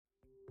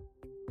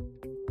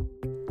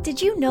Did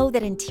you know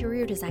that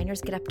interior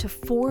designers get up to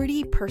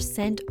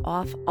 40%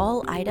 off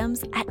all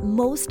items at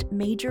most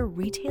major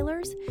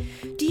retailers?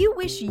 Do you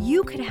wish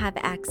you could have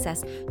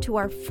access to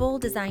our full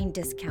design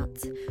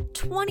discounts?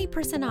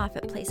 20% off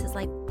at places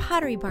like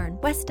Pottery Barn,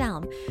 West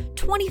Elm,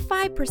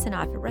 25%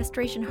 off at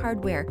Restoration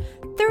Hardware,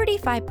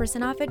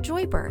 35% off at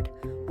Joybird.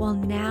 Well,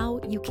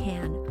 now you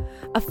can.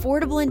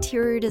 Affordable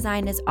Interior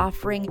Design is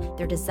offering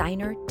their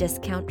designer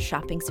discount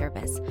shopping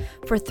service.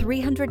 For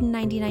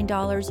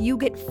 $399, you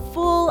get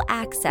full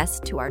access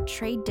to our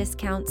trade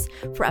discounts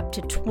for up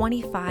to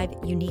 25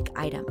 unique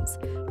items.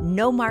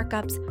 No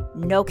markups,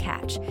 no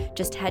catch.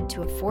 Just head to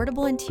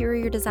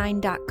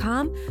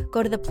affordableinteriordesign.com,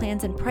 go to the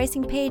plans and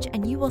pricing page,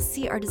 and you will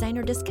see our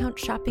designer discount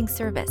shopping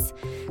service.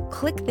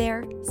 Click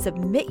there,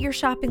 submit your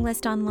shopping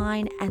list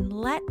online, and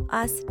let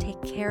us take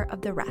care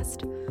of the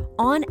rest.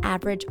 On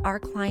average, our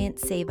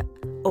clients save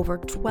over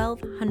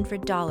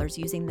 $1,200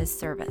 using this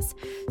service.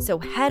 So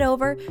head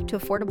over to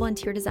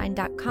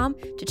affordableinteriordesign.com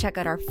to check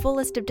out our full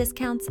list of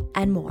discounts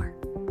and more.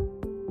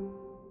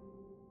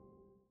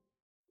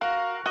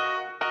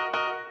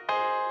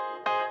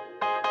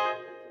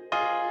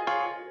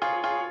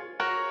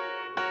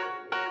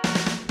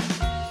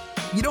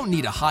 You don't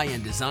need a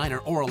high-end designer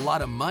or a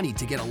lot of money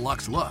to get a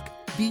luxe look.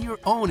 Be your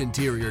own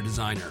interior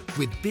designer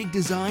with big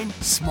design,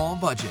 small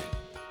budget.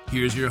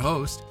 Here's your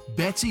host,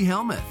 Betsy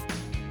Helmuth.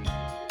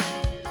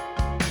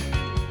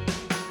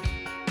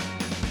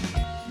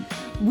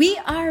 We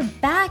are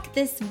back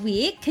this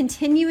week,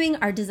 continuing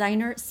our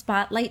Designer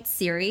Spotlight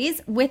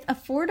series with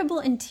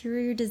Affordable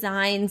Interior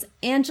Design's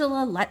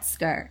Angela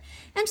Lutzker.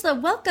 Angela,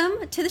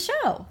 welcome to the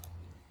show.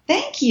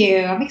 Thank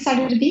you. I'm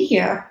excited to be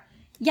here.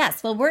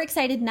 Yes, well, we're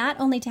excited not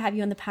only to have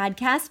you on the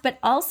podcast, but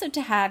also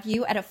to have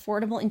you at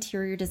Affordable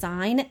Interior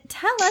Design.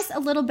 Tell us a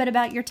little bit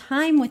about your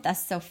time with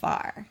us so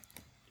far.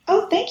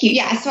 Oh, thank you.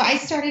 Yeah, so I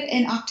started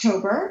in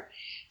October,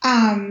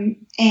 and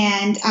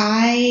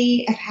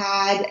I have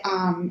had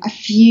a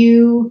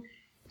few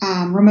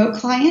remote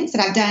clients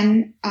that I've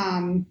done,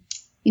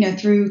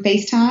 through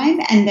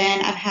FaceTime, and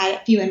then I've had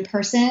a few in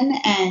person,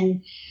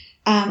 and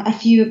a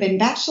few have been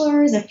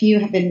bachelors, a few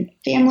have been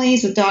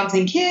families with dogs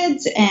and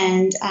kids,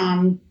 and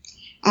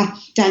I've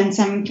done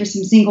some for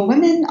some single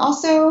women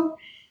also.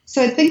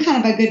 So it's been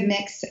kind of a good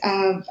mix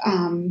of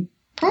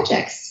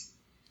projects.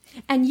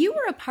 And you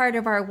were a part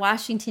of our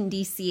Washington,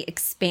 D.C.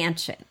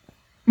 expansion.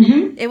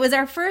 Mm-hmm. It was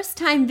our first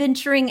time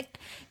venturing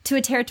to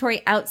a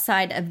territory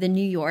outside of the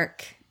New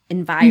York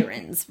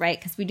environs, right?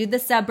 Because we do the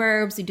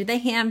suburbs, we do the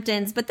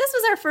Hamptons, but this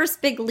was our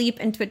first big leap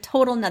into a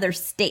total another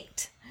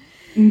state.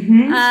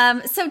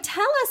 Mm-hmm. So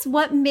tell us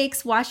what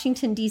makes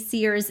Washington,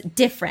 D.C.ers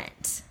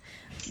different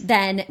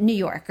than New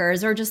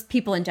Yorkers or just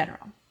people in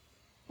general.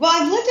 Well,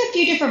 I've lived a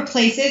few different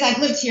places. I've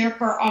lived here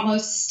for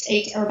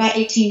about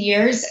 18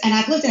 years, and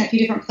I've lived in a few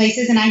different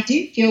places, and I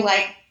do feel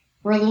like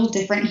we're a little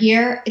different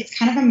here. It's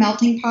kind of a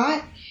melting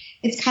pot.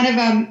 It's kind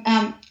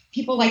of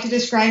people like to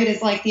describe it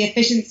as like the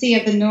efficiency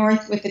of the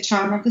North with the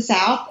charm of the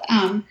South,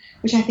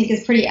 which I think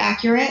is pretty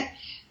accurate.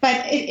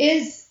 But it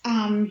is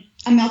a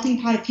melting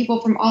pot of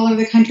people from all over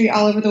the country,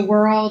 all over the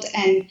world,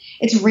 and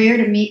it's rare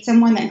to meet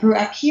someone that grew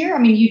up here. I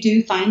mean, you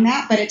do find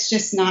that, but it's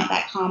just not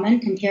that common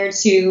compared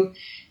to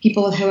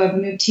people who have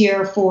moved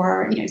here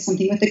for,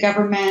 something with the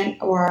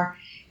government or,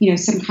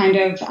 some kind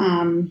of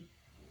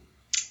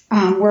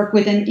work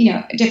within,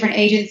 different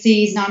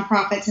agencies,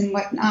 nonprofits and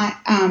whatnot.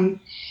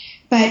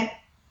 But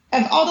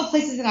of all the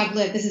places that I've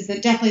lived, this is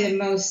definitely the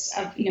most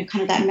of,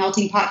 kind of that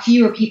melting pot,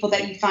 fewer people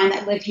that you find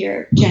that live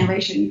here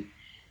generation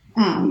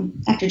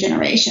after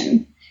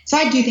generation. So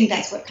I do think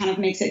that's what kind of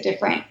makes it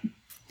different.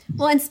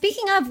 Well, and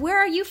speaking of, where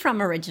are you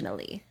from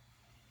originally?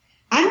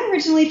 I'm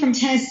originally from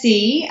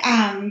Tennessee,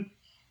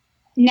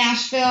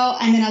 Nashville,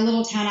 and then a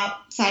little town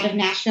outside of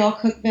Nashville,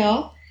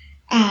 Cookeville.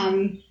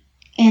 And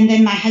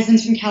then my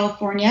husband's from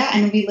California,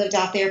 and we lived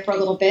out there for a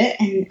little bit.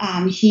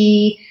 And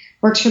he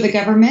works for the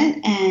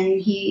government, and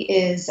he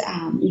is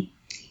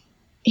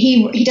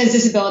he does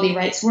disability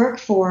rights work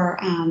for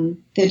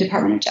the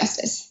Department of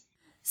Justice.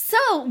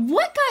 So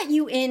what got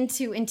you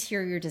into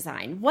interior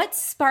design? What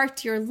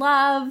sparked your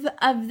love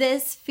of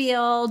this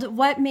field?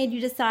 What made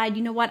you decide,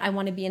 I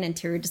want to be an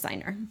interior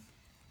designer?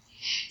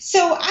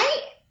 So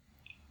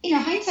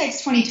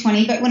hindsight's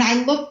 20/20, but when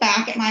I look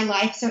back at my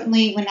life,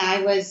 certainly when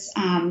I was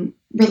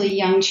really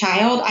young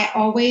child, I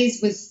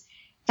always was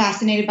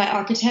fascinated by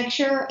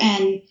architecture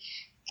and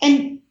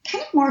kind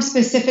of more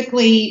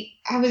specifically,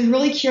 I was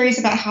really curious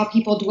about how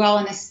people dwell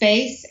in a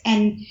space.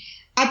 And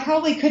I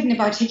probably couldn't have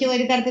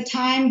articulated that at the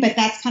time, but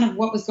that's kind of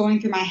what was going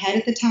through my head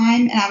at the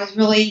time. And I was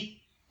really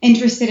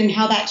interested in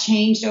how that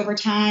changed over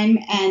time,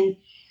 and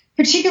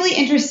particularly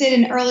interested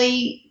in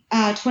early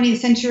 20th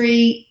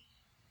century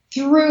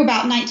through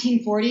about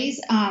 1940s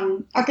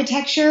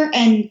architecture.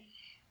 And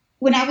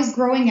when I was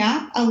growing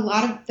up, a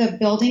lot of the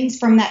buildings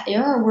from that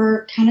era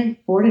were kind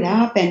of boarded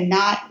up and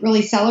not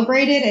really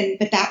celebrated.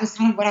 But that was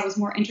kind of what I was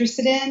more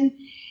interested in.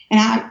 And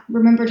I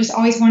remember just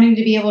always wanting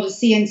to be able to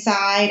see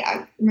inside.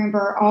 I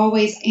remember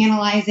always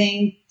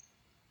analyzing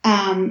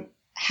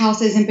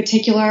houses in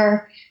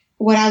particular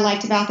what I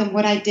liked about them,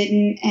 what I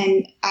didn't.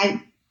 And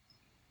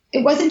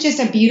it wasn't just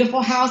a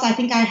beautiful house. I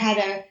think I had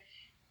a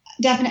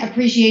definite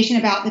appreciation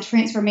about the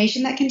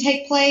transformation that can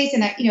take place.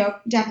 And,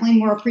 definitely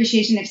more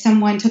appreciation if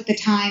someone took the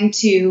time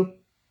to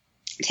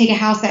take a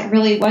house that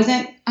really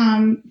wasn't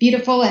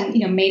beautiful and,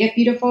 made it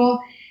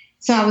beautiful.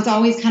 So I was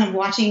always kind of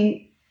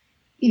watching,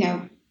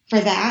 for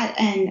that.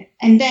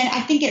 And then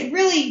I think it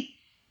really,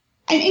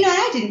 and,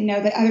 I didn't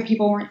know that other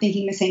people weren't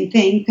thinking the same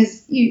thing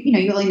because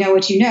you only know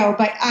what you know,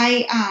 but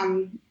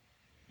I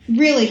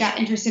really got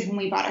interested when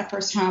we bought our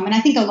first home. And I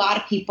think a lot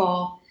of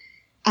people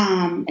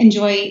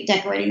enjoy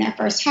decorating their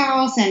first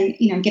house and,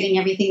 getting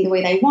everything the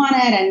way they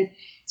wanted. And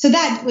so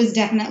that was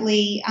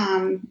definitely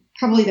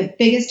probably the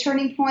biggest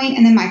turning point.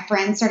 And then my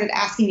friends started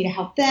asking me to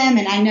help them.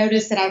 And I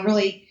noticed that I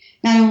really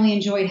not only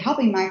enjoyed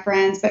helping my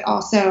friends, but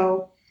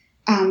also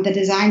the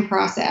design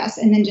process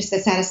and then just the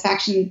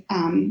satisfaction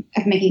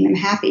of making them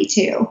happy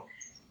too.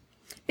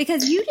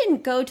 Because you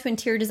didn't go to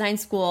interior design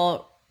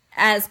school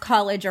as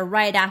college or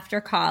right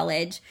after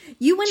college.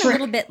 You went a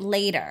little bit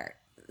later.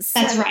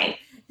 That's right.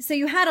 So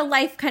you had a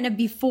life kind of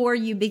before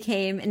you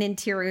became an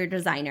interior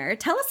designer.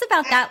 Tell us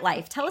about that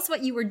life. Tell us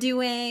what you were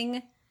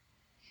doing.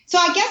 So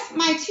I guess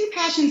my two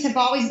passions have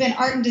always been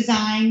art and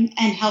design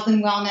and health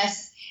and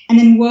wellness. And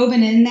then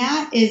woven in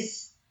that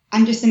is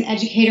I'm just an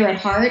educator at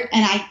heart.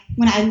 And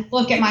when I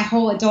look at my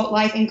whole adult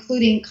life,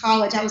 including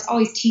college, I was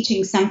always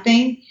teaching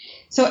something.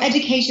 So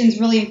education is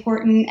really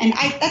important. And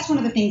that's one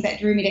of the things that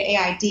drew me to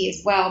AID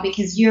as well,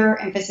 because your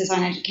emphasis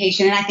on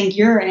education. And I think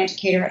you're an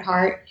educator at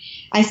heart.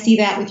 I see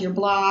that with your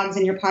blogs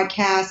and your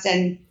podcast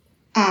and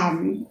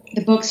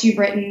the books you've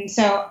written.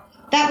 So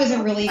that was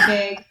a really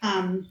big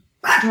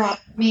draw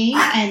for me.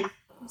 And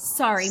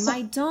sorry,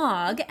 my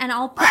dog, and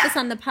I'll put this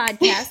on the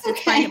podcast,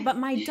 it's fine, but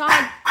my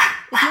dog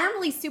is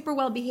normally super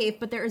well behaved,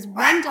 but there is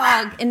one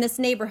dog in this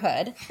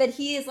neighborhood that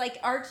he is like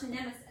arch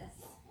nemesis.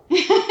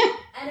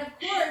 And of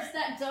course,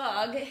 that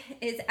dog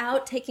is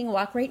out taking a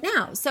walk right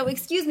now. So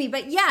excuse me,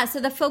 but yeah, so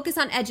the focus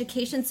on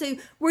education. So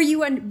were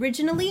you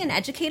originally an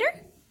educator?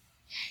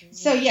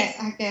 So yes,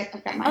 I've got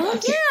my dog. Oh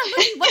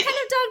yeah, what kind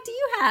of dog do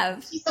you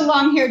have? She's a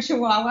long-haired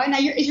Chihuahua. Now,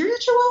 is yours a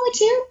Chihuahua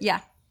too?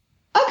 Yeah.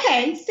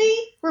 Okay,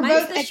 see? We're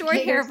Mine's both the short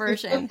hair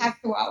version. We both have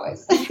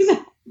Chihuahuas.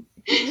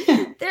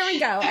 There we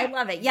go. I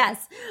love it.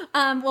 Yes.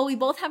 Well, we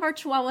both have our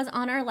Chihuahuas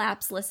on our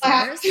laps,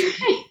 listeners.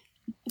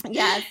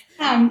 Yes.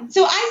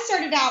 So I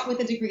started out with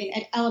a degree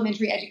in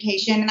elementary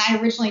education, and I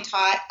originally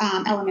taught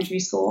elementary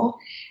school.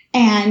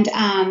 And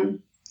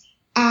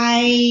when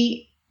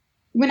I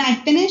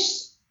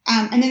finished,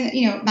 and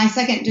then, my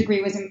second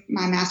degree was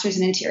my master's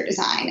in interior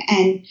design.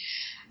 And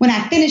when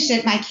I finished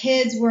it, my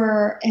kids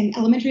were in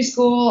elementary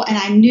school, and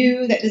I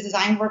knew that the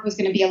design work was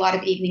going to be a lot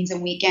of evenings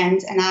and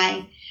weekends. And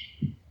I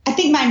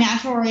think my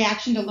natural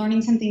reaction to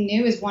learning something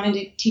new is wanting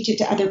to teach it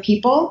to other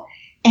people.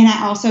 And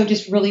I also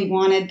just really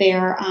wanted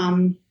their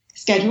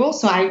schedule.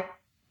 So I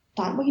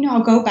thought,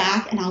 I'll go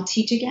back and I'll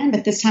teach again,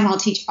 but this time I'll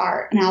teach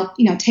art. And I'll,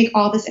 take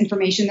all this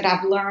information that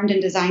I've learned in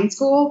design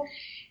school,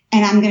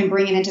 and I'm going to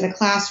bring it into the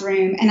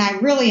classroom. And I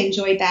really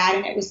enjoyed that.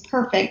 And it was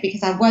perfect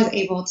because I was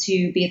able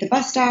to be at the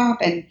bus stop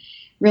and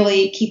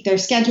really keep their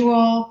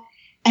schedule.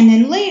 And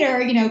then later,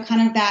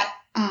 kind of that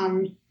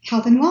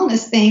health and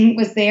wellness thing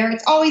was there.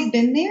 It's always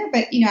been there,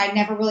 but, I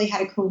never really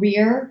had a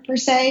career per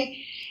se.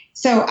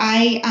 So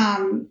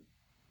I,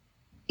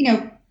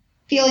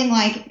 feeling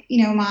like,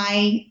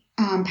 my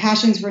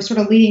passions were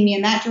sort of leading me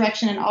in that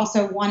direction, and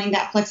also wanting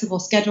that flexible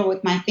schedule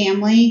with my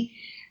family,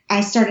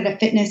 I started a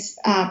fitness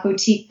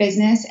boutique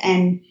business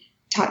and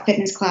taught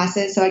fitness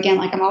classes. So again,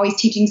 like I'm always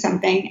teaching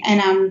something.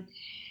 And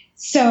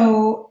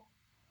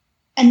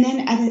and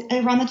then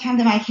around the time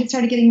that my kids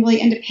started getting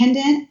really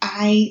independent,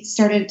 I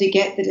started to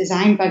get the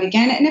design bug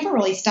again. It never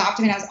really stopped.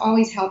 I mean, I was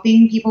always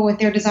helping people with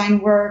their design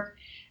work.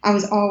 I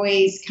was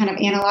always kind of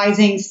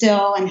analyzing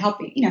still and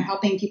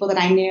helping people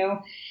that I knew,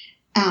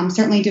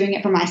 certainly doing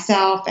it for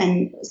myself,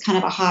 and it was kind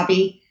of a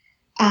hobby.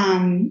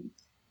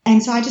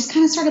 And so I just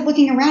kind of started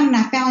looking around, and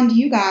I found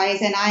you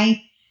guys. And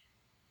I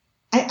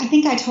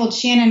think I told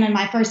Shannon in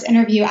my first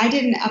interview, I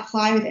didn't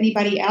apply with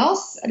anybody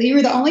else. You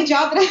were the only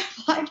job that I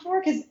applied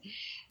for, because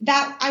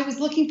that I was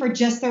looking for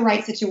just the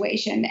right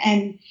situation.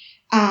 And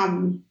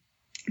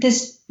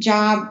this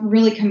job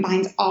really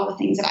combines all the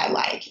things that I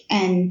like.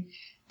 And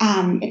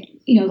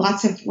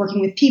lots of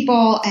working with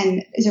people,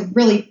 and is a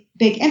really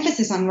big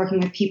emphasis on working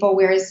with people.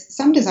 Whereas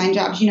some design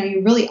jobs,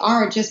 you really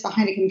are just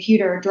behind a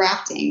computer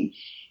drafting.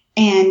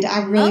 And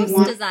I really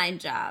most design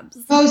jobs,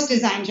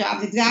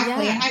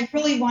 exactly. Yeah. And I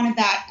really wanted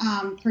that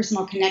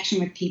personal connection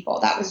with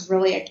people. That was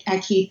really a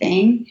key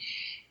thing.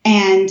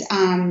 And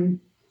a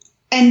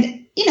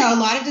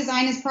lot of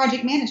design is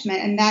project management,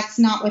 and that's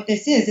not what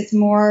this is. It's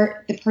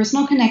more the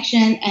personal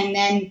connection, and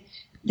then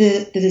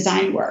the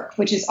design work,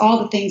 which is all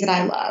the things that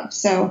I love.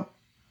 So,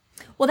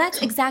 well,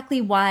 that's exactly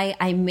why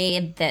I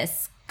made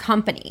this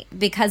company,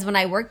 because when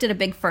I worked at a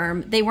big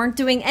firm, they weren't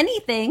doing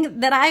anything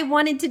that I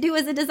wanted to do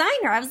as a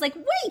designer. I was like,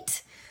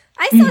 wait,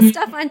 I saw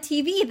stuff on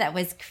TV that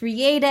was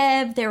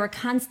creative. There were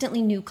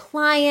constantly new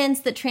clients.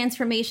 The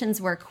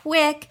transformations were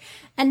quick.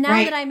 And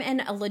now that I'm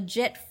in a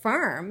legit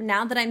firm,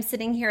 now that I'm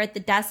sitting here at the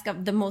desk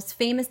of the most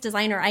famous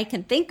designer I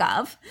can think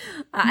of,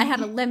 I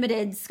had a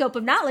limited scope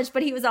of knowledge,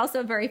 but he was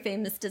also a very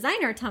famous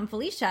designer, Tom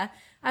Felicia.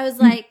 I was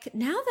like,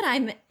 now that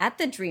I'm at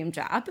the dream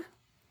job,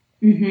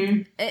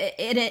 in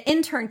an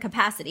intern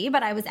capacity,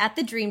 but I was at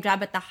the dream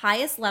job at the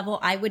highest level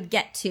I would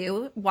get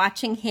to,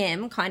 watching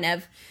him, kind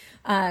of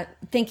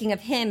thinking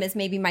of him as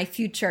maybe my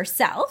future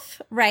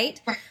self, right?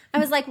 I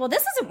was like, well,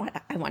 this isn't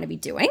what I want to be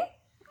doing.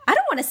 I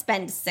don't want to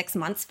spend 6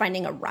 months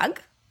finding a rug.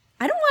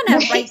 I don't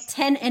want to write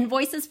 10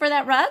 invoices for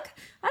that rug.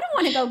 I don't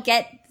want to go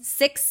get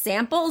 6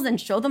 samples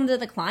and show them to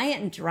the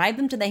client and drive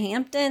them to the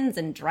Hamptons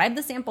and drive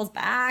the samples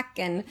back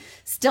and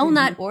still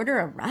not order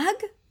a rug.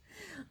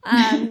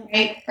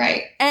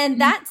 Right. And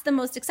that's the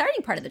most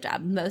exciting part of the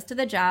job. Most of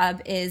the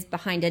job is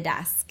behind a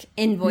desk,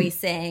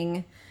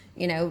 invoicing,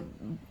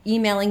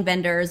 emailing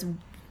vendors,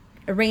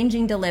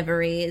 arranging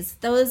deliveries,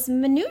 those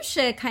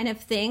minutia kind of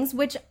things,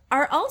 which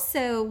are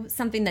also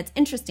something that's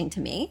interesting to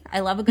me.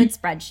 I love a good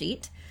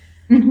spreadsheet,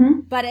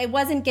 but it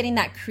wasn't getting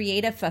that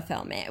creative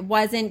fulfillment. It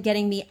wasn't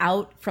getting me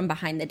out from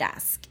behind the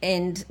desk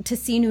and to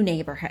see new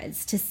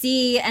neighborhoods,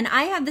 and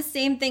I have the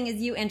same thing as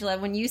you, Angela,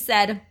 when you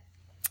said,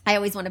 I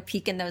always want to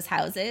peek in those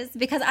houses,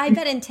 because I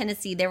bet in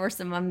Tennessee there were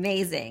some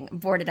amazing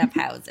boarded up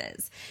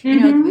houses.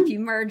 If you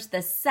merge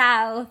the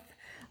South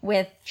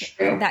with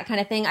that kind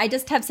of thing, I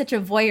just have such a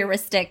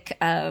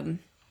voyeuristic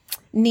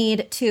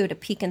need to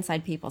peek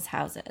inside people's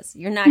houses.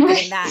 You're not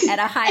getting that at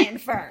a high-end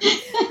firm.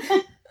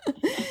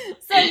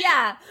 So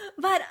yeah,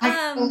 but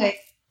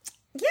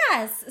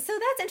yes, so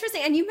that's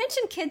interesting. And you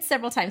mentioned kids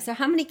several times. So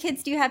how many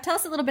kids do you have? Tell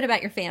us a little bit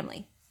about your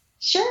family.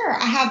 Sure.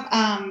 I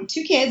have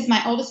 2 kids.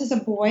 My oldest is a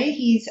boy.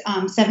 He's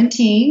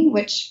 17,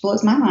 which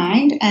blows my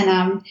mind.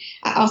 And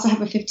I also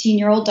have a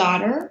 15-year-old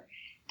daughter.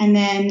 And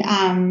then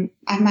I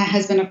have my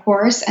husband, of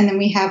course. And then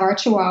we have our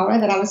Chihuahua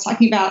that I was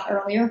talking about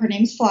earlier. Her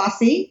name's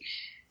Flossie.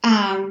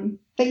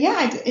 But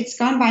yeah, it's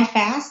gone by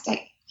fast.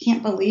 I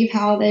can't believe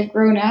how they've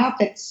grown up.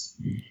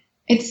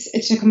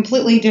 It's a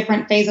completely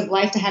different phase of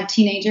life to have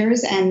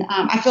teenagers. And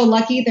I feel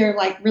lucky. They're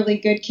like really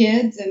good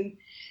kids. And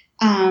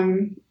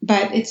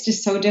but it's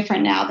just so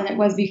different now than it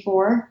was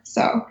before.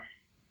 So,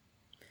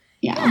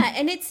 yeah.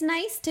 And it's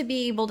nice to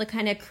be able to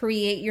kind of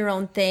create your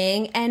own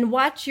thing and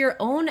watch your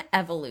own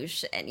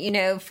evolution,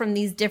 from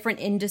these different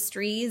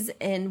industries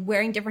and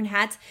wearing different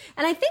hats.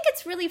 And I think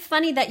it's really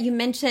funny that you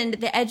mentioned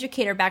the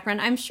educator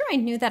background. I'm sure I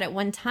knew that at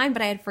one time,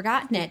 but I had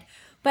forgotten it.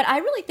 But I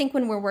really think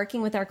when we're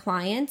working with our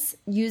clients,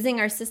 using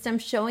our system,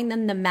 showing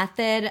them the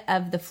method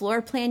of the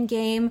floor plan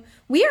game,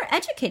 we are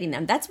educating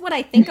them. That's what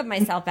I think of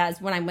myself as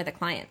when I'm with a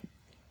client.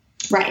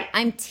 Right.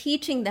 I'm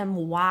teaching them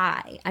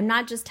why. I'm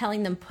not just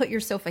telling them, put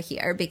your sofa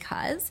here,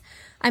 because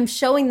I'm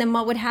showing them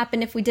what would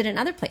happen if we did it in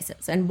other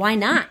places and why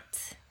not.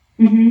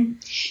 No,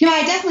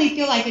 I definitely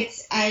feel like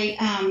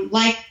I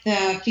like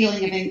the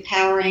feeling of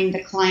empowering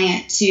the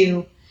client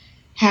to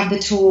have the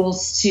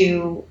tools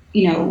to,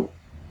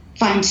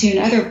 fine tune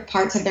other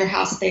parts of their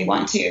house if they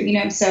want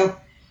to, so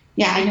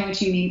yeah, I know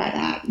what you mean by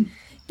that.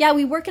 Yeah,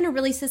 we work in a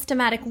really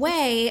systematic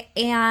way.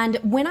 And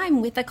when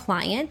I'm with a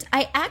client,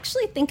 I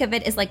actually think of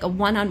it as like a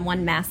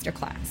one-on-one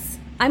masterclass.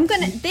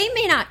 They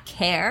may not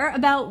care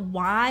about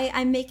why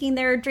I'm making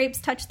their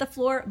drapes touch the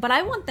floor, but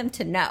I want them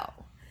to know.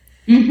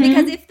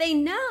 Because if they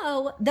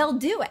know, they'll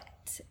do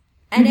it.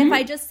 And if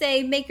I just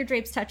say, make your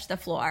drapes touch the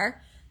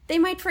floor, they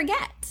might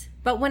forget.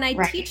 But when I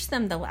teach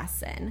them the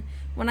lesson,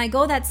 when I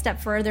go that step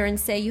further and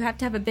say, you have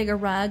to have a bigger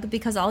rug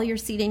because all your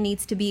seating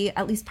needs to be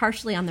at least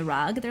partially on the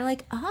rug, they're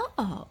like,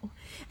 oh.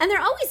 And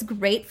they're always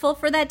grateful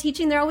for that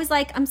teaching. They're always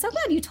like, I'm so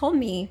glad you told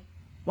me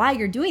why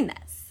you're doing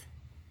this.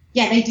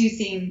 Yeah,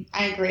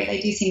 I agree. They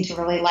do seem to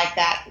really like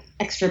that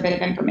extra bit of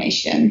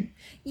information.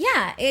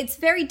 Yeah, it's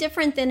very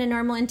different than a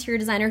normal interior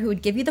designer who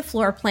would give you the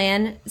floor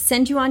plan,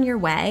 send you on your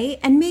way,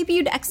 and maybe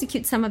you'd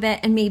execute some of it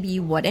and maybe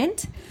you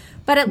wouldn't.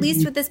 But at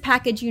least with this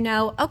package,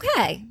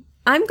 okay,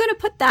 I'm going to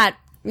put that,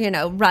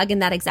 rug in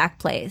that exact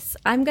place.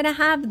 I'm going to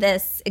have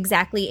this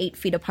exactly 8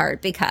 feet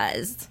apart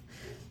because,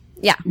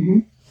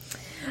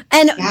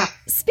 And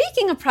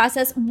speaking of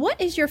process, what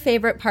is your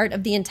favorite part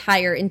of the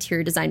entire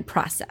interior design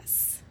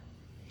process?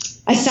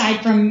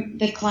 Aside from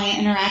the client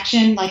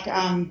interaction, like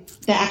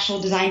the actual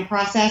design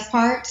process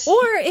part?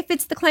 Or if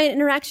it's the client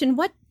interaction,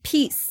 what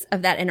piece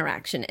of that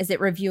interaction? Is it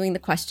reviewing the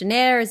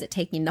questionnaire? Is it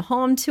taking the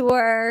home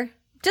tour?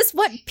 Just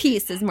what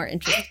piece is more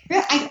interesting?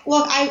 As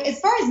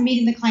far as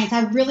meeting the clients,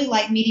 I really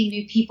like meeting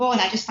new people, and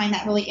I just find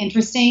that really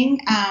interesting,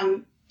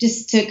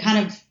 just to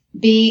kind of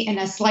be in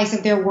a slice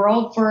of their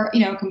world for,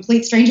 a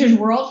complete stranger's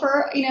world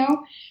for,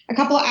 a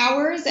couple of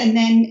hours. And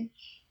then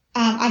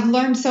I've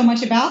learned so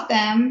much about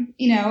them,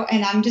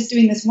 and I'm just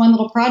doing this one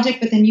little project,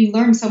 but then you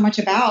learn so much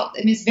about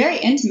them. It's very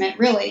intimate,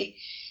 really.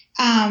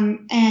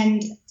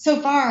 And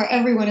so far,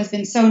 everyone has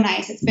been so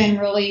nice. It's been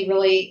really,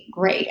 really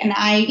great. And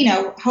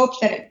I,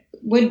 hoped that it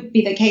would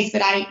be the case,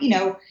 but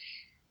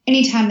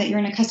anytime that you're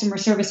in a customer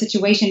service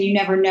situation, you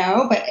never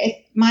know, but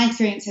my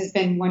experience has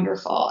been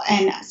wonderful.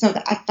 And so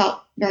I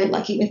felt very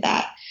lucky with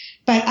that.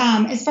 But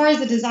as far as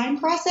the design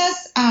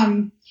process,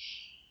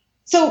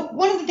 so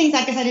one of the things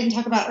I guess I didn't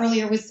talk about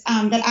earlier was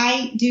that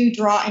I do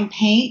draw and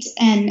paint,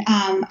 and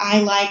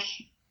I like,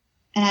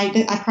 and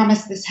I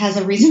promise this has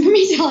a reason for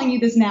me telling you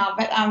this now,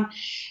 but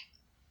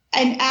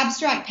an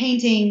abstract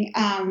painting,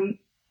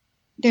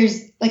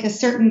 there's like a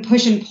certain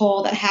push and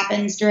pull that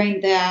happens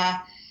during the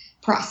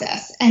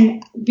process.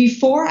 And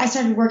before I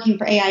started working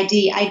for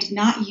AID, I did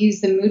not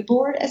use the mood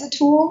board as a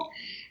tool.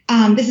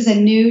 This is a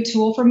new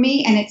tool for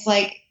me, and it's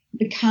like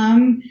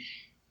become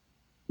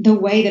the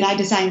way that I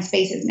design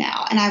spaces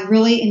now. And I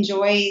really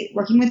enjoy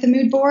working with the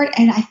mood board.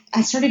 And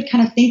I started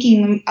kind of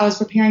thinking when I was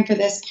preparing for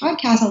this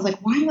podcast, I was like,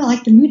 why do I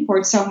like the mood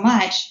board so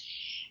much?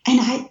 And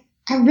I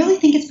really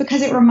think it's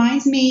because it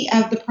reminds me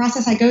of the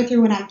process I go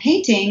through when I'm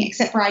painting,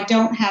 except for I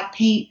don't have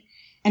paint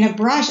and a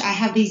brush. I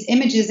have these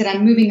images that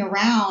I'm moving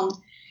around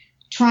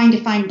trying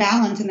to find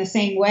balance in the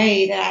same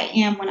way that I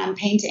am when I'm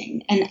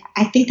painting. And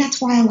I think that's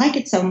why I like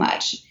it so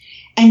much.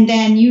 And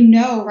then you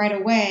know right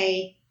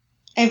away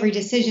every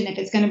decision if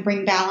it's going to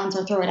bring balance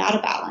or throw it out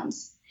of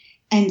balance.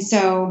 And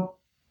so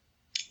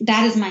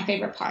that is my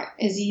favorite part,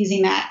 is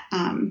using that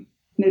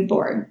mood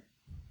board.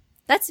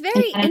 That's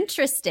very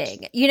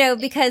interesting,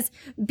 because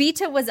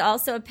Beta was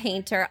also a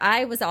painter.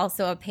 I was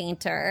also a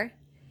painter.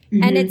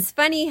 Mm-hmm. And it's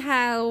funny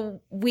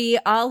how we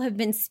all have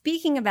been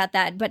speaking about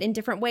that, but in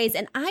different ways.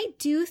 And I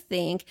do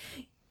think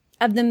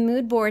of the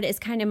mood board as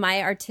kind of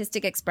my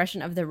artistic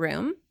expression of the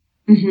room.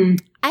 Mm-hmm.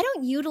 I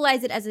don't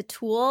utilize it as a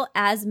tool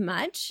as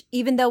much,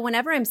 even though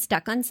whenever I'm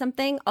stuck on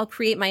something, I'll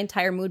create my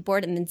entire mood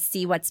board and then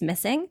see what's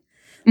missing.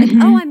 Like,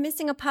 mm-hmm. Oh, I'm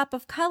missing a pop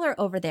of color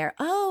over there.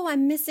 Oh,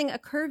 I'm missing a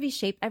curvy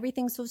shape.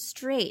 Everything's so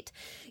straight.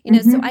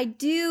 Mm-hmm. So I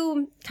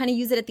do kind of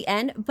use it at the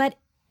end, but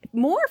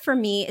more for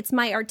me, it's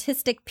my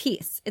artistic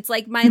piece. It's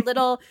like my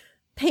little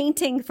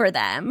painting for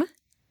them.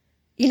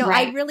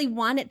 Right. I really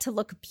want it to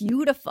look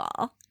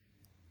beautiful.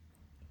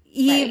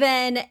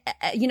 Even,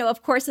 right.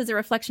 Of course, as a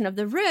reflection of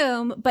the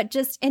room, but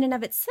just in and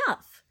of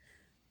itself.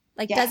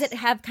 Like, yes. Does it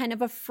have kind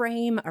of a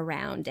frame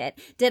around it?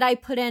 Did I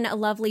put in a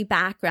lovely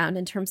background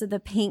in terms of the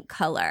paint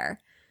color?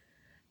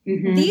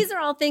 Mm-hmm. These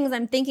are all things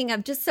I'm thinking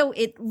of just so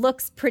it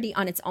looks pretty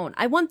on its own.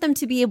 I want them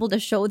to be able to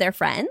show their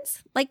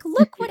friends. Like,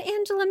 look what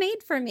Angela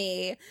made for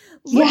me.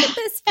 Look at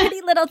this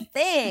pretty little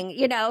thing,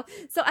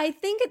 So I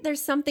think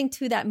there's something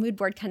to that mood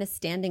board kind of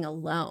standing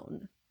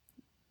alone.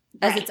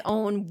 As its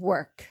own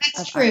work.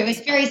 That's true. Art. It's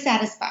very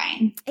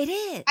satisfying. It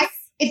is.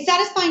 It's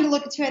satisfying to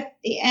look to at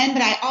the end,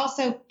 but I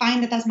also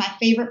find that that's my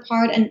favorite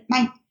part. And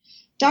my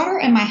daughter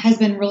and my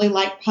husband really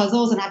like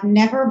puzzles, and I've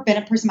never been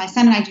a person, my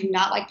son and I do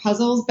not like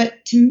puzzles,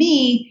 but to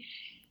me,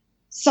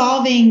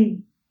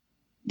 solving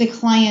the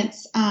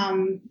client's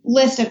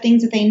list of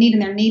things that they need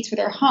and their needs for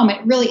their home,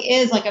 it really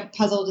is like a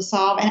puzzle to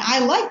solve. And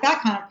I like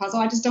that kind of puzzle.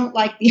 I just don't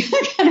like the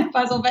other kind of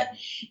puzzle, but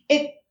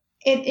it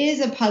is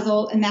a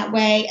puzzle in that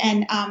way.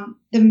 And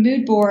the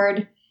mood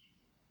board,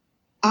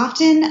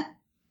 often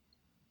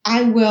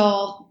I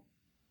will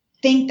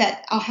think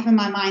that I'll have in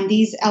my mind,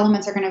 these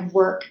elements are going to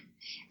work.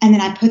 And then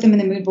I put them in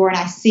the mood board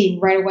and I see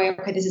right away,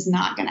 okay, this is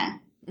not going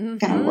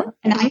to work.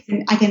 And I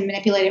can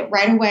manipulate it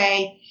right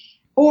away.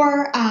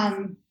 Or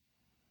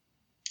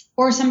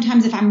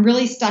sometimes if I'm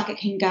really stuck, it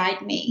can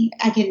guide me.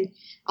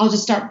 I'll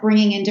just start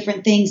bringing in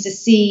different things to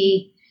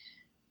see,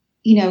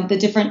 the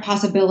different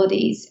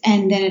possibilities,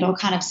 and then it'll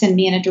kind of send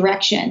me in a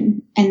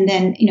direction. And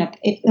then,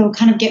 it'll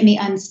kind of get me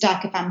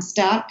unstuck if I'm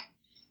stuck.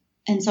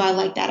 And so I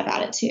like that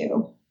about it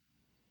too.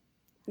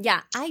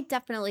 Yeah, I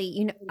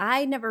definitely,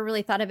 I never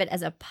really thought of it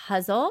as a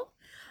puzzle.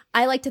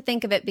 I like to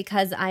think of it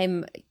because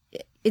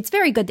it's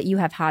very good that you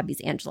have hobbies,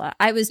 Angela.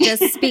 I was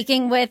just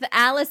speaking with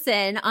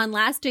Allison on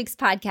last week's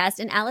podcast,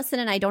 and Allison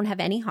and I don't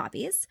have any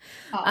hobbies.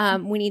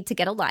 We need to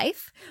get a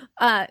life.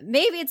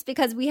 Maybe it's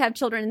because we have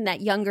children in that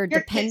younger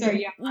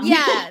dependent.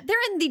 Yeah, they're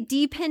in the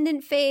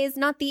dependent phase,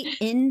 not the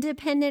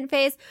independent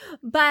phase.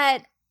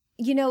 But,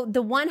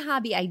 the one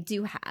hobby I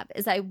do have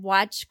is I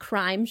watch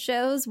crime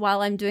shows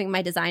while I'm doing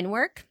my design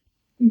work.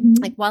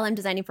 Mm-hmm. Like while I'm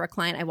designing for a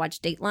client, I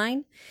watch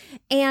Dateline.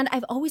 And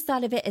I've always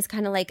thought of it as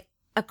kind of like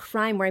a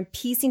crime where I'm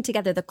piecing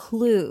together the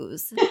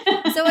clues.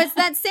 So it's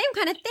that same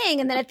kind of thing.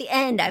 And then at the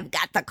end, I've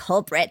got the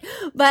culprit.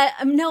 But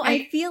no,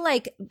 I feel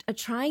like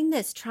trying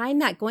this, trying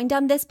that, going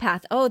down this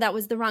path. Oh, that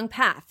was the wrong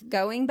path.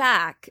 Going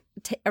back,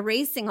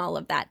 erasing all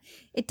of that.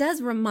 It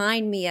does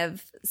remind me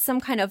of some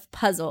kind of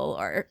puzzle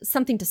or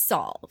something to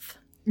solve.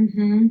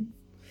 Mm-hmm.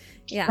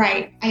 Yeah.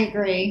 Right. I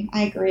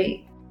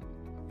agree.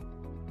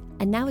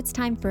 And now it's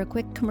time for a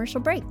quick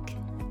commercial break.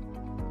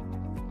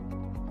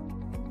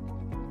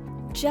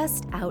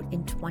 Just out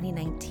in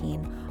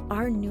 2019,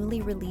 our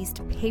newly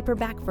released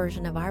paperback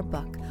version of our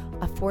book,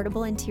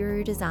 Affordable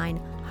Interior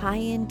Design,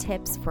 High-End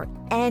Tips for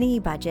Any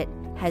Budget,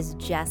 has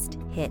just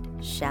hit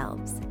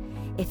shelves.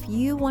 If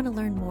you want to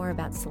learn more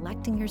about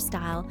selecting your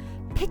style,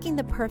 picking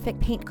the perfect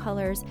paint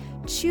colors,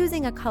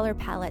 choosing a color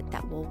palette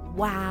that will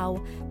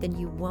wow, then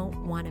you won't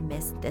want to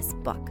miss this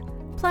book.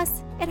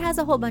 Plus, it has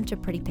a whole bunch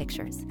of pretty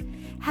pictures.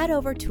 Head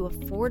over to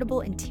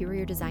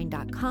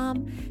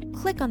affordableinteriordesign.com,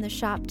 click on the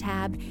shop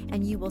tab,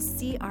 and you will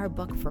see our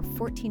book for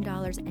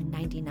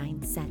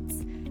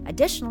 $14.99.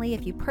 Additionally,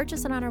 if you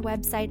purchase it on our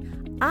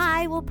website,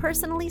 I will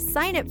personally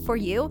sign it for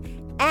you.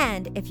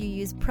 And if you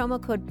use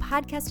promo code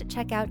podcast at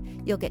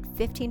checkout, you'll get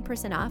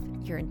 15% off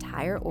your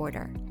entire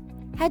order.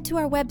 Head to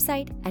our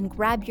website and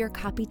grab your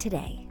copy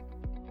today.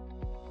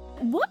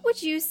 What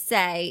would you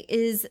say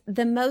is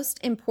the most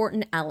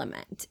important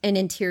element in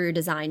interior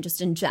design, just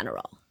in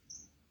general?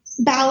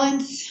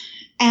 Balance.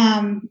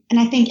 And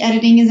I think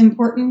editing is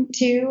important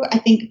too. I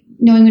think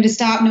knowing when to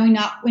stop, knowing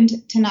when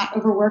to not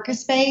overwork a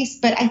space.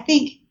 But I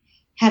think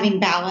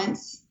having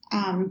balance.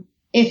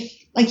 If,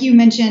 like you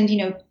mentioned,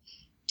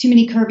 too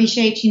many curvy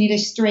shapes, you need a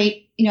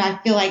straight, I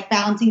feel like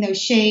balancing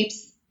those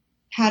shapes,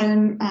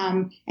 pattern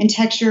and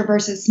texture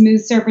versus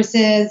smooth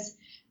surfaces,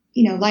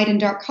 light and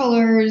dark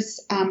colors,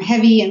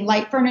 heavy and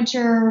light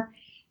furniture.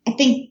 I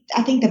think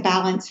the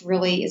balance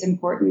really is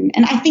important.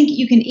 And I think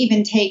you can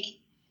even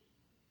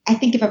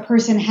if a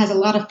person has a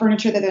lot of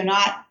furniture that they're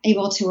not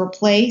able to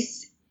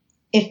replace,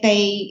 if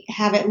they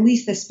have at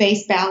least the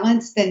space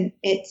balance, then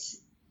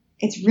it's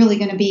really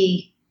going to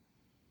be,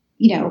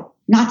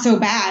 not so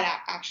bad,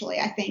 actually.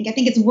 I think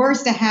it's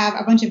worse to have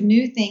a bunch of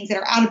new things that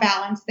are out of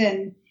balance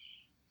than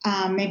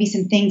maybe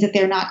some things that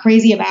they're not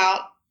crazy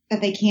about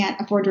that they can't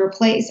afford to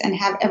replace, and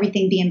have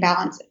everything be in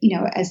balance,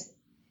 as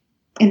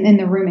in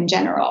the room in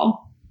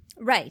general.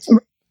 Right.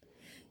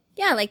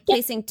 Yeah, like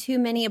placing too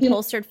many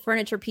upholstered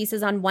furniture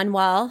pieces on one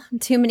wall,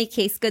 too many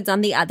case goods on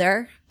the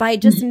other, by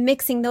just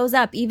mixing those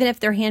up, even if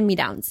they're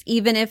hand-me-downs,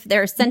 even if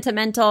they're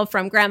sentimental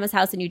from grandma's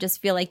house and you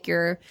just feel like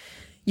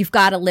you've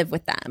got to live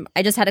with them.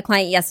 I just had a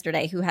client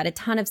yesterday who had a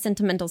ton of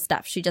sentimental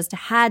stuff. She just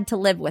had to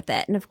live with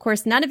it. And of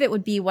course, none of it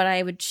would be what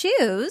I would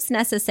choose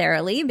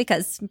necessarily,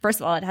 because first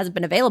of all, it hasn't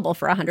been available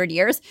for 100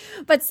 years.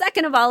 But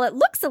second of all, it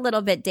looks a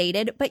little bit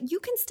dated, but you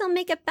can still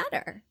make it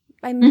better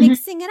by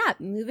mixing it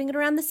up, moving it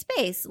around the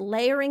space,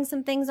 layering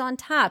some things on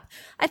top.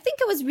 I think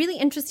it was really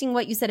interesting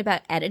what you said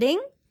about editing.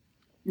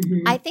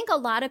 I think a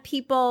lot of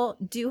people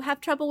do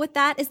have trouble with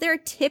that. Is there a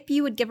tip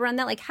you would give around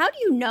that? Like, how do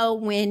you know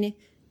when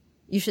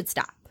you should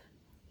stop?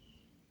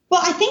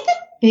 Well, I think the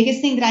biggest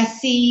thing that I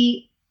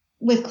see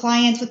with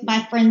clients, with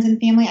my friends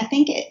and family, I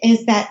think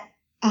is that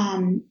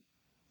a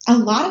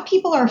lot of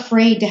people are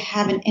afraid to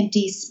have an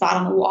empty spot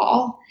on the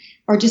wall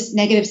or just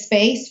negative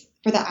space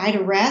for the eye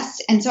to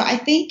rest. And so I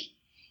think,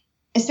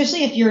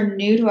 especially if you're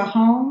new to a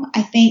home,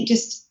 I think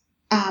just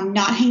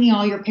not hanging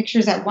all your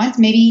pictures at once,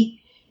 maybe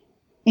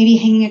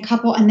hanging a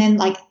couple, and then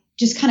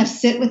just kind of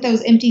sit with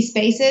those empty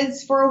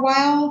spaces for a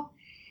while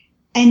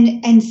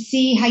and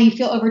see how you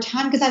feel over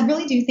time. Because I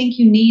really do think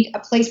you need a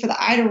place for the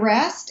eye to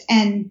rest.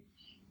 And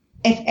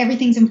if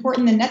everything's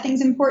important, then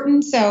nothing's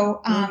important.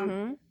 So,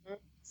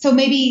 so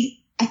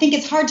maybe I think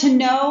it's hard to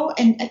know.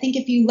 And I think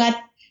if you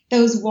let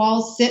those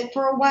walls sit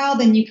for a while,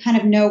 then you kind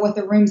of know what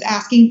the room's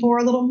asking for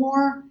a little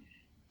more.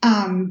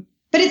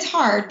 But it's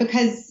hard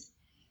because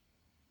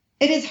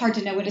it is hard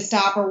to know when to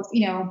stop, or,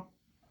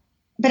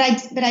 but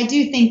I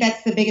do think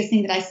that's the biggest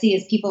thing that I see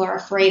is people are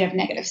afraid of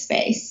negative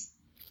space.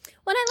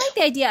 Well, I like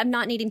the idea of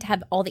not needing to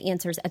have all the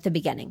answers at the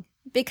beginning,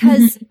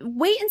 because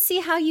wait and see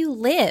how you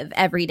live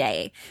every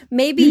day.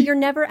 Maybe you're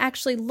never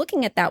actually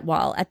looking at that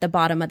wall at the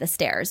bottom of the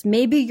stairs.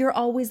 Maybe you're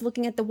always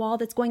looking at the wall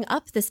that's going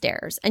up the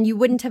stairs, and you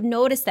wouldn't have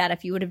noticed that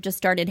if you would have just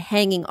started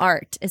hanging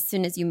art as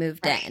soon as you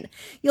moved in.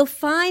 You'll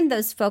find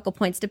those focal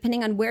points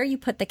depending on where you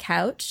put the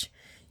couch.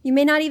 You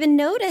may not even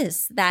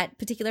notice that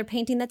particular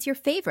painting that's your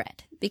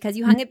favorite because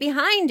you hung it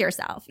behind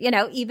yourself,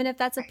 even if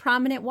that's a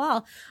prominent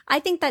wall. I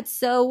think that's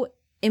so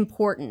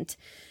important,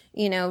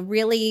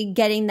 really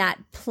getting that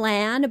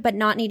plan, but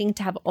not needing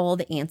to have all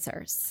the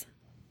answers.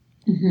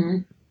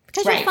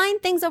 Because you'll find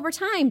things over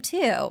time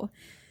too.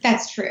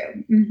 That's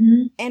true.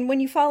 And when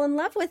you fall in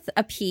love with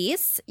a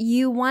piece,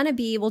 you want to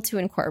be able to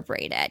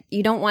incorporate it.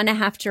 You don't want to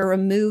have to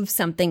remove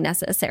something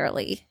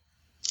necessarily.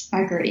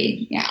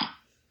 Agreed. Yeah.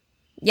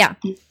 Yeah.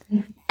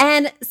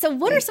 And so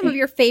what are some of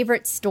your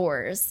favorite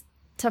stores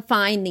to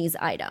find these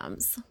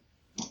items?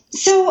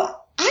 So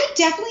I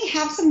definitely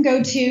have some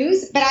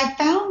go-tos, but I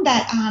found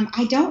that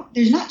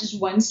there's not just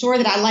one store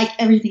that I like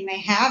everything they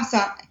have. So,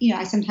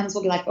 I sometimes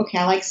will be like, okay,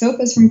 I like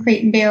sofas from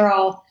Crate and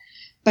Barrel,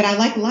 but I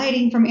like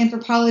lighting from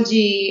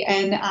Anthropologie,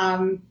 and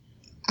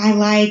I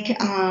like,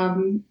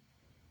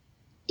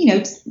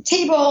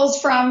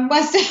 tables from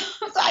West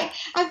Elm. So I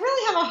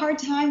really have a hard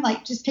time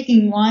just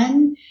picking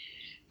one.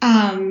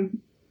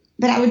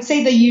 But I would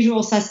say the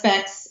usual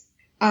suspects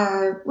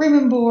are Room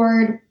and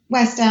Board,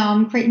 West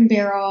Elm, Crate and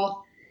Barrel,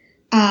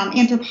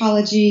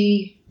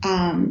 Anthropologie,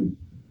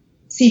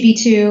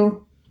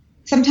 CB2,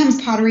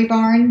 sometimes Pottery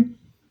Barn,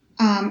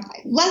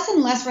 less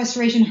and less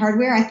Restoration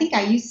Hardware. I think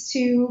I used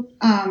to,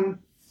 I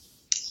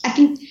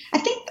think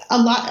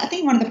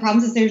one of the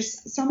problems is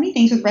there's so many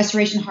things with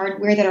Restoration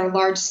Hardware that are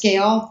large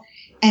scale.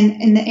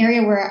 And in the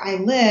area where I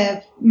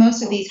live,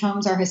 most of these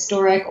homes are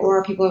historic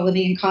or people are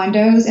living in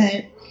condos,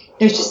 and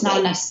there's just not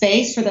enough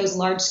space for those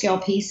large scale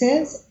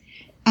pieces.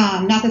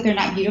 Not that they're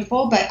not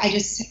beautiful, but I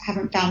just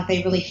haven't found that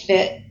they really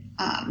fit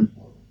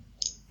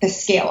the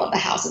scale of the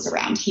houses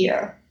around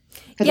here.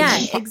 Yeah,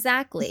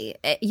 exactly.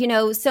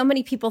 So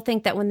many people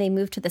think that when they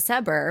move to the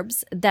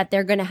suburbs that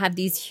they're going to have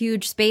these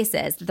huge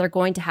spaces that they're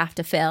going to have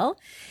to fill.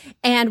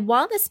 And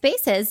while the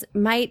spaces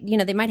might,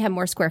 they might have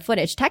more square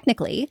footage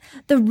technically,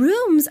 the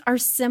rooms are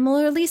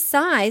similarly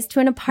sized to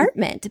an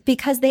apartment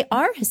because they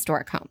are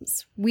historic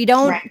homes. We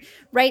don't,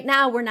 right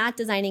now, we're not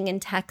designing in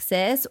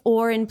Texas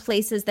or in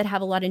places that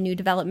have a lot of new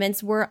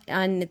developments. We're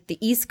on the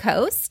East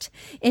Coast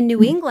in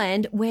New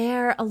England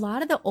where a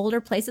lot of the older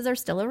places are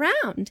still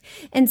around.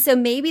 And so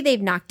maybe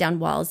they've knocked down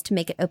walls to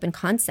make it open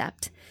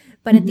concept.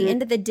 But at the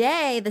end of the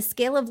day, the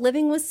scale of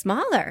living was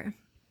smaller.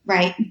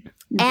 Right.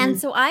 And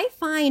so I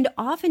find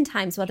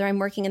oftentimes, whether I'm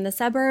working in the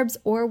suburbs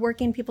or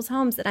working in people's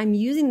homes, that I'm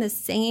using the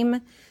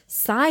same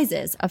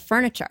sizes of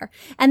furniture.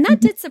 And that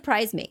did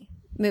surprise me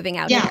moving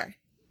out here.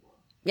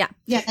 Yeah.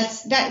 Yeah,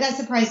 that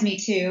surprised me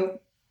too.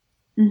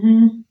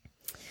 And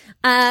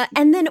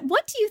then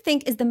what do you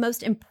think is the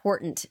most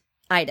important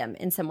item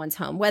in someone's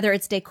home, whether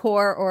it's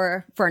decor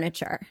or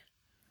furniture?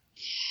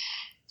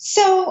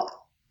 So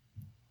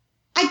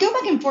I go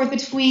back and forth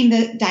between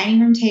the dining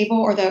room table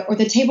or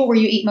the table where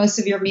you eat most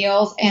of your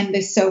meals and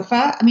the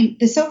sofa. I mean,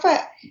 the sofa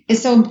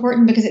is so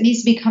important because it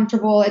needs to be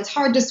comfortable. It's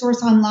hard to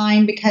source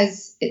online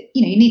because you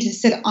need to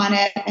sit on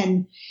it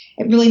and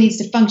it really needs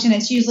to function.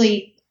 It's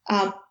usually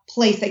a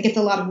place that gets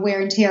a lot of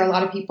wear and tear. A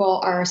lot of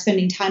people are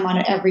spending time on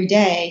it every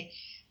day.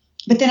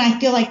 But then I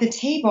feel like the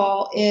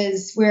table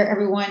is where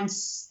everyone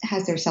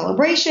has their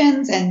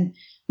celebrations and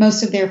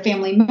most of their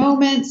family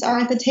moments are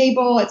at the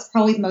table. It's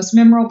probably the most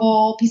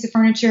memorable piece of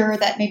furniture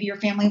that maybe your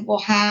family will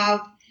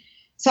have.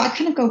 So I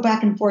kind of go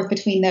back and forth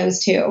between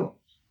those two.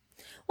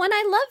 Well, and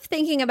I love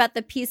thinking about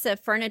the piece of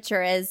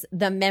furniture as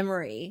the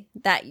memory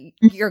that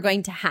you're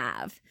going to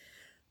have,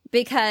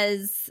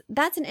 because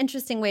that's an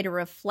interesting way to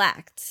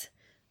reflect.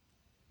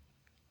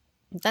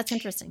 That's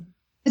interesting.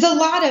 There's a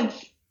lot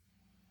of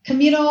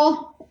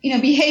communal,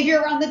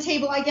 behavior around the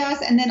table, I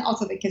guess. And then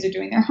also the kids are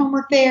doing their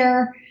homework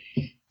there.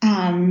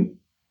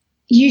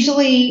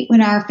 Usually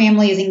when our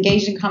family is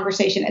engaged in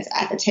conversation, it's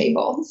at the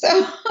table.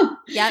 So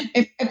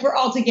if we're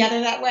all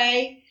together that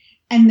way,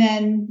 and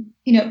then,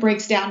 it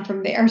breaks down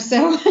from there.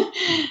 So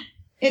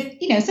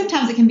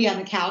sometimes it can be on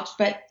the couch,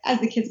 but as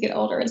the kids get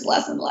older, it's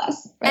less and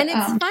less. But, and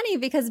it's funny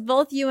because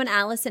both you and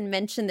Allison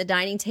mentioned the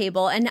dining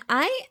table, and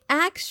I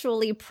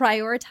actually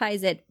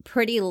prioritize it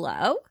pretty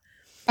low.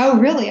 Oh,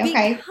 really?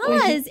 Okay.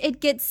 Because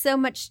it gets so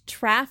much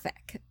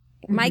traffic.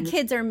 My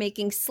kids are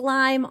making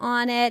slime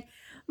on it.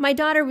 My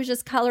daughter was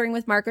just coloring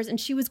with markers and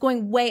she was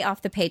going way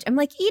off the page. I'm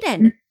like,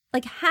 Eden,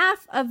 like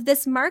half of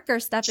this marker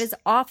stuff is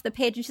off the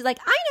page. And she's like,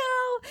 I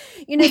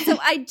know, so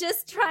I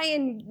just try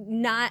and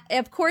not,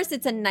 of course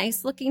it's a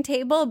nice looking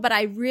table, but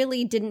I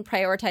really didn't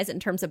prioritize it in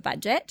terms of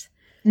budget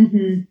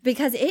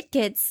because it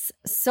gets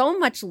so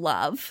much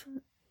love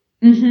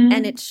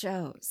and it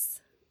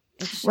shows.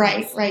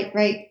 Right.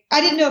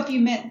 I didn't know if you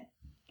meant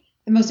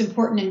the most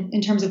important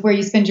in terms of where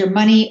you spend your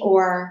money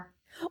or...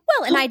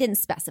 Well, and I didn't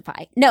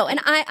specify. No, and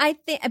I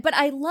think, but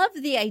I love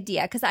the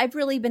idea because I've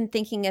really been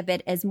thinking of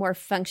it as more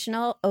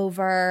functional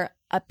over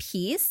a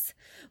piece.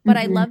 But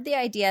I love the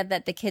idea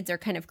that the kids are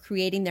kind of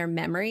creating their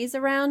memories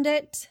around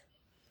it.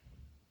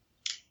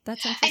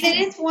 That's interesting.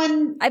 And it is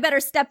one. I better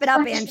step it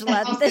up,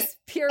 Angela. This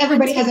pyramid.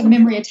 Everybody has a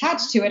memory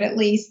attached to it, at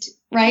least,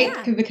 right?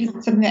 Yeah. Because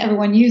it's something that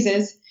everyone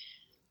uses.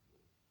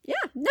 Yeah,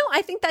 no,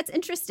 I think that's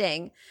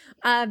interesting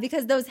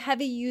because those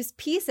heavy use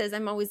pieces,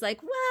 I'm always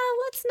like, well,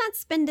 let's not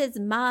spend as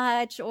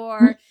much,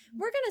 or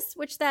we're going to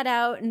switch that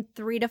out in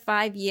 3 to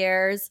 5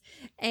 years,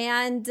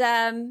 and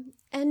maybe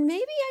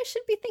I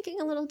should be thinking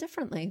a little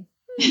differently.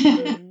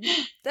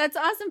 That's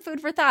awesome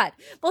food for thought.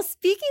 Well,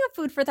 speaking of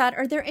food for thought,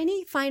 are there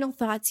any final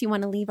thoughts you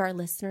want to leave our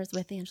listeners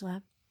with,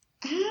 Angela?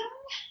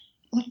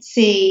 Let's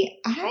see.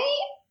 I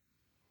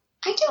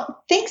don't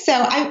think so.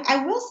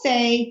 I will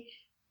say.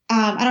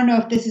 I don't know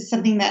if this is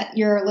something that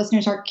your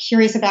listeners are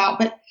curious about,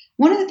 but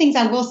one of the things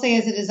I will say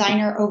as a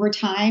designer over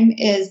time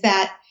is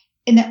that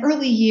in the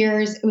early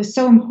years, it was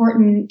so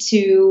important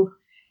to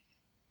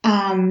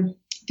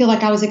feel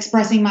like I was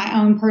expressing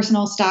my own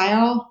personal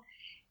style.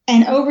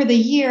 And over the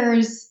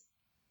years,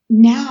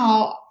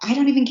 now I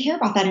don't even care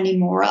about that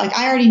anymore. Like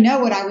I already know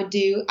what I would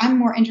do. I'm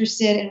more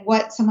interested in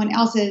what someone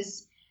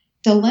else's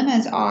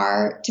dilemmas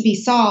are to be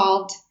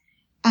solved.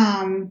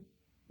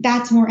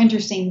 That's more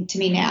interesting to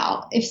me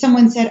now. If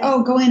someone said,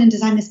 oh, go in and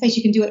design this space,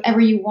 you can do whatever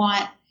you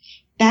want.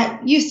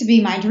 That used to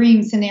be my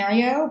dream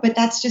scenario, but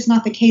that's just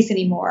not the case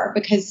anymore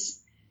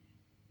because,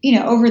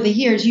 over the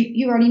years,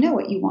 you already know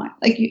what you want.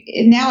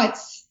 Now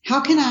it's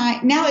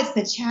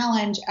the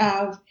challenge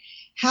of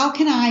how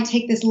can I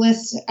take this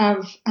list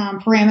of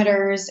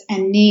parameters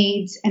and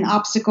needs and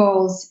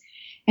obstacles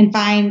and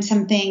find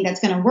something that's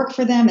going to work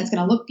for them, that's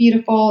going to look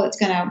beautiful, that's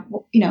going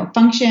to,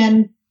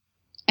 function.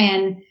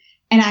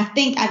 And I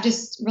think I've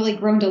just really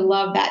grown to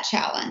love that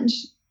challenge.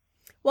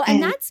 Well,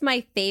 and that's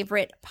my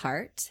favorite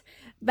part.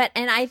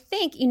 And I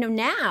think,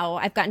 now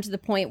I've gotten to the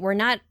point where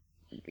not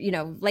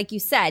like you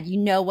said, you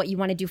know what you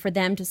want to do for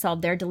them to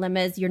solve their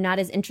dilemmas. You're not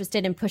as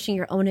interested in pushing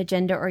your own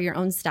agenda or your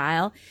own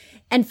style.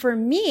 And for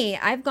me,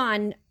 I've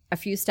gone a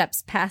few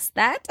steps past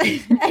that.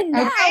 And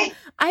now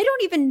I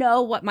don't even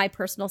know what my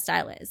personal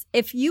style is.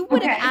 If you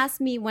would have asked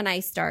me when I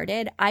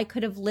started, I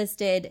could have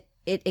listed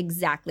it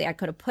exactly. I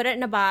could have put it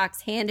in a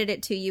box, handed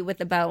it to you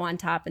with a bow on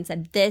top and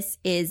said, this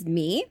is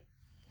me.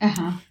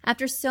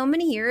 After so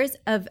many years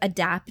of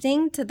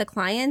adapting to the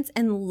clients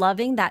and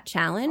loving that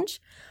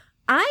challenge,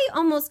 I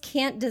almost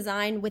can't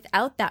design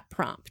without that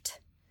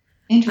prompt.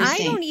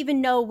 Interesting. I don't even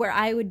know where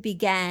I would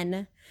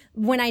begin.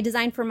 When I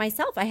designed for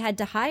myself, I had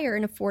to hire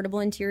an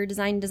affordable interior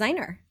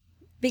designer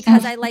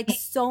because I like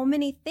so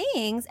many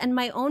things and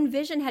my own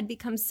vision had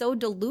become so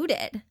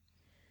diluted.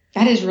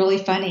 That is really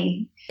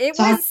funny.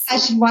 I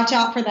should watch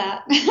out for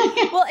that.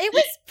 Well, it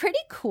was pretty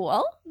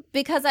cool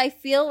because I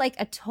feel like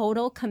a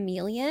total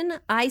chameleon.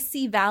 I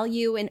see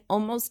value in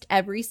almost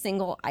every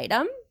single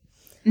item.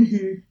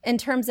 In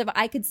terms of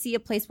I could see a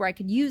place where I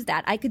could use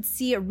that. I could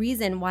see a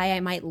reason why I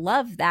might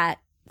love that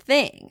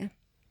thing.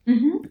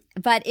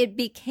 But it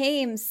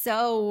became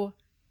so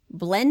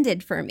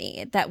blended for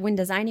me that when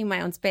designing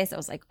my own space, I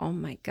was like, oh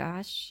my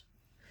gosh.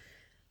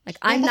 Like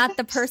I'm not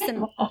the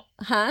person.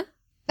 Huh?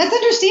 That's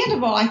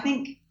understandable. I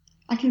think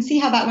I can see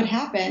how that would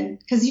happen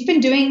because you've been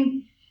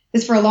doing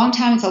this for a long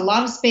time. It's a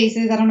lot of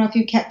spaces. I don't know if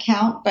you kept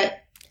count, but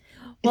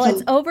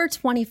it's over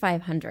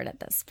 2,500 at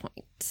this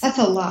point. That's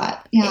a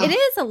lot. Yeah. It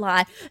is a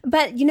lot.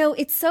 But,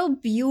 it's so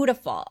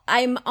beautiful.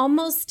 I'm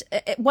almost,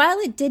 while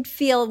it did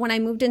feel when I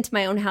moved into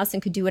my own house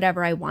and could do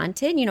whatever I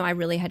wanted, I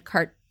really had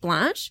carte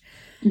blanche.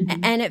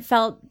 And it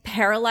felt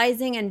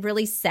paralyzing and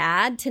really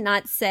sad to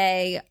not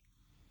say,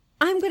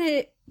 I'm going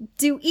to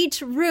do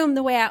each room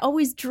the way I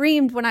always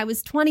dreamed when I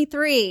was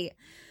 23.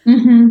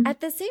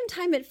 At the same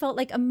time, it felt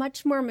like a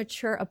much more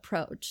mature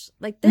approach.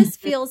 Like this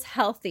feels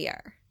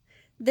healthier.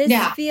 This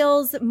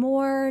feels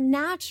more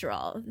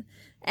natural.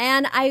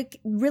 And I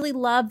really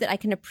love that I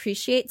can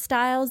appreciate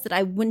styles that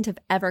I wouldn't have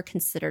ever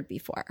considered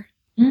before.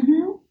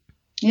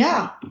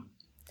 Yeah.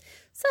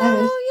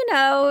 So,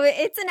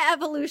 it's an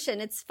evolution.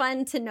 It's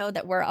fun to know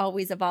that we're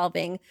always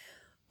evolving.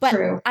 But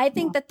True. I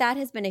think that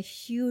has been a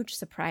huge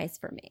surprise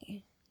for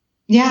me.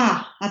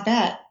 Yeah, I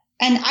bet.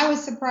 And I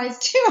was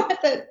surprised too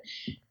at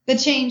the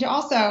change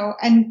also.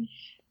 And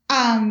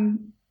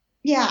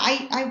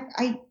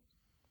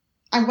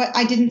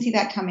I didn't see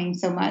that coming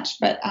so much,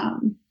 but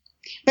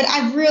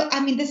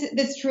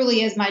this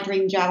truly is my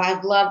dream job.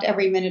 I've loved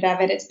every minute of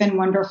it. It's been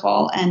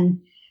wonderful.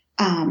 And,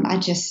 I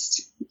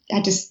just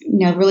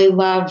really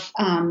love,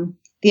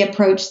 the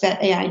approach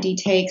that AID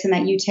takes and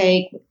that you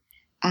take,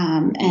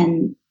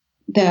 and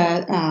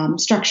the,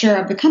 structure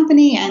of the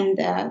company and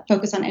the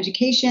focus on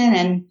education.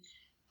 And,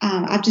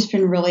 I've just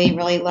been really,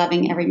 really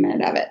loving every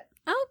minute of it.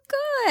 Oh,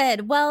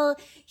 good. Well,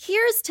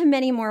 here's to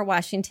many more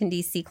Washington,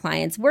 D.C.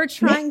 clients. We're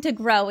trying to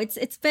grow.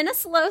 It's been a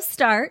slow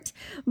start,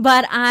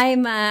 but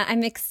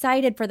I'm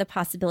excited for the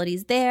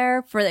possibilities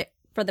there, for the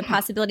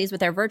possibilities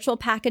with our virtual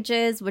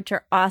packages, which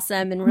are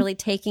awesome and really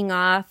taking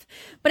off.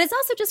 But it's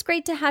also just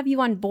great to have you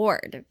on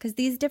board because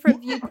these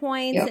different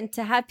viewpoints and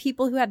to have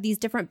people who have these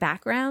different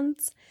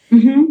backgrounds,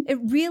 it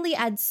really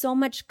adds so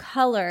much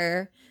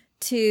color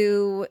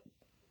to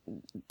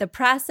the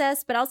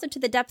process, but also to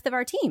the depth of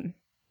our team.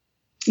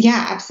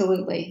 Yeah,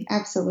 absolutely.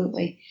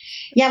 Absolutely.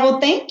 Yeah. Well,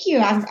 thank you.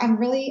 I've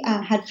really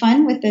had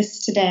fun with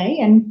this today.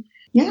 And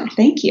yeah,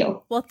 thank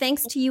you. Well,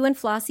 thanks to you and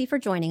Flossie for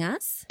joining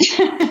us.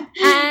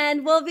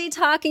 And we'll be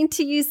talking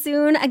to you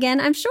soon again,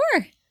 I'm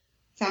sure.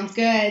 Sounds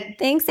good.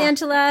 Thanks,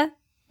 Angela.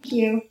 Thank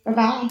you.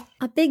 Bye-bye.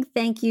 A big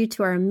thank you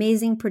to our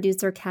amazing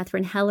producer,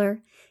 Catherine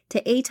Heller,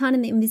 to Aton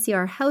and the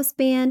MVCR House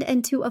Band,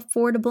 and to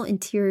Affordable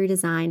Interior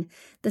Design,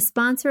 the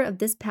sponsor of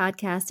this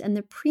podcast and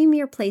the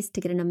premier place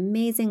to get an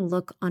amazing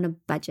look on a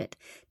budget.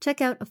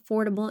 Check out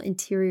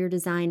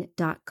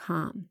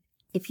affordableinteriordesign.com.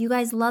 If you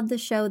guys love the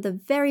show, the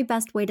very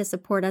best way to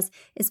support us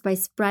is by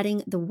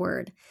spreading the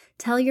word.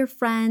 Tell your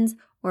friends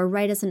or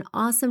write us an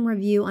awesome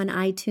review on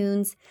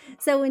iTunes.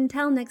 So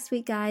until next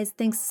week, guys,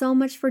 thanks so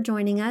much for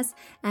joining us,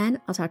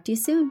 and I'll talk to you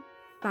soon.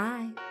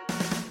 Bye.